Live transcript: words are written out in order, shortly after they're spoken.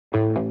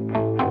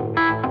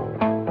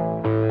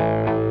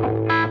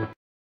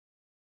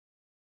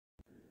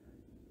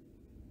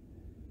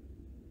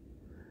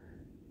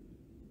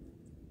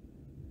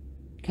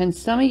Can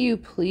some of you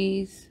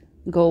please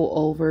go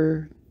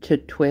over to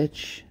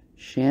Twitch,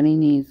 Shanny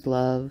Needs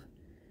Love,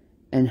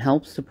 and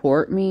help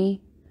support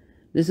me?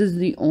 This is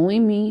the only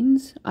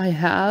means I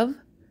have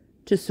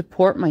to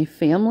support my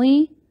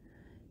family,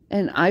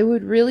 and I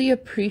would really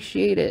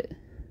appreciate it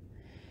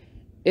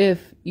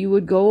if you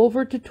would go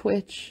over to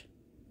Twitch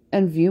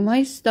and view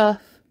my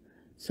stuff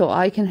so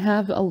I can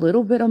have a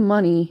little bit of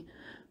money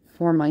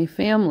for my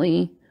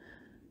family.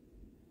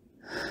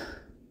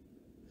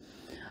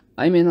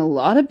 I'm in a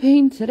lot of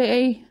pain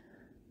today.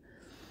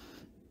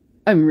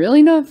 I'm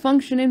really not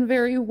functioning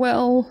very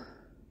well,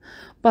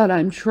 but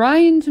I'm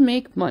trying to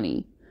make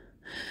money.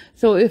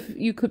 So if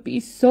you could be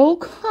so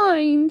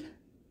kind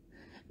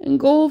and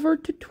go over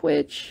to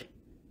Twitch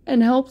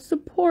and help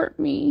support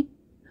me,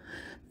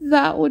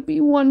 that would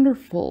be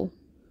wonderful.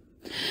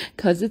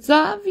 'Cause it's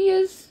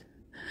obvious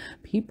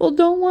people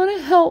don't want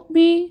to help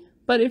me,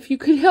 but if you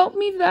could help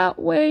me that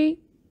way,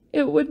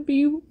 it would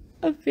be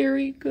a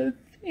very good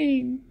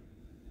thing.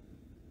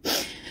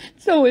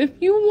 So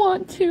if you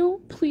want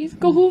to, please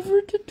go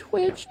over to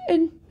Twitch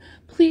and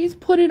please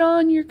put it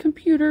on your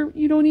computer.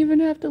 You don't even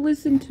have to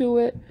listen to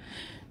it.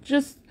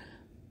 Just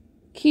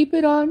keep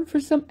it on for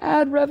some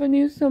ad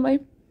revenue so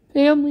my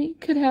family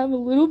could have a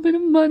little bit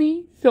of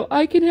money, so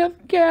I can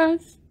have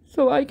gas,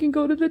 so I can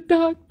go to the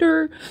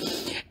doctor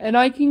and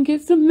I can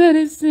get some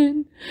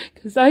medicine,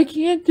 because I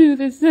can't do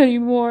this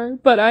anymore,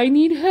 but I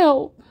need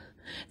help.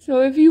 So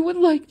if you would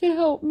like to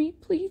help me,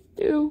 please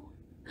do.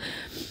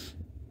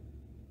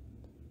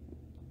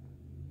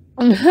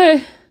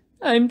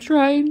 I'm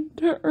trying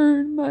to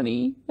earn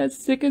money, as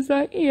sick as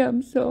I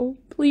am, so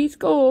please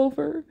go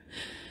over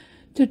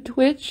to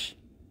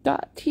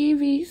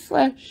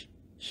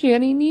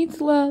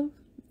twitch.tv/ShannyNeedsLove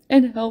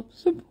and help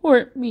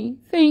support me.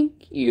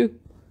 Thank you.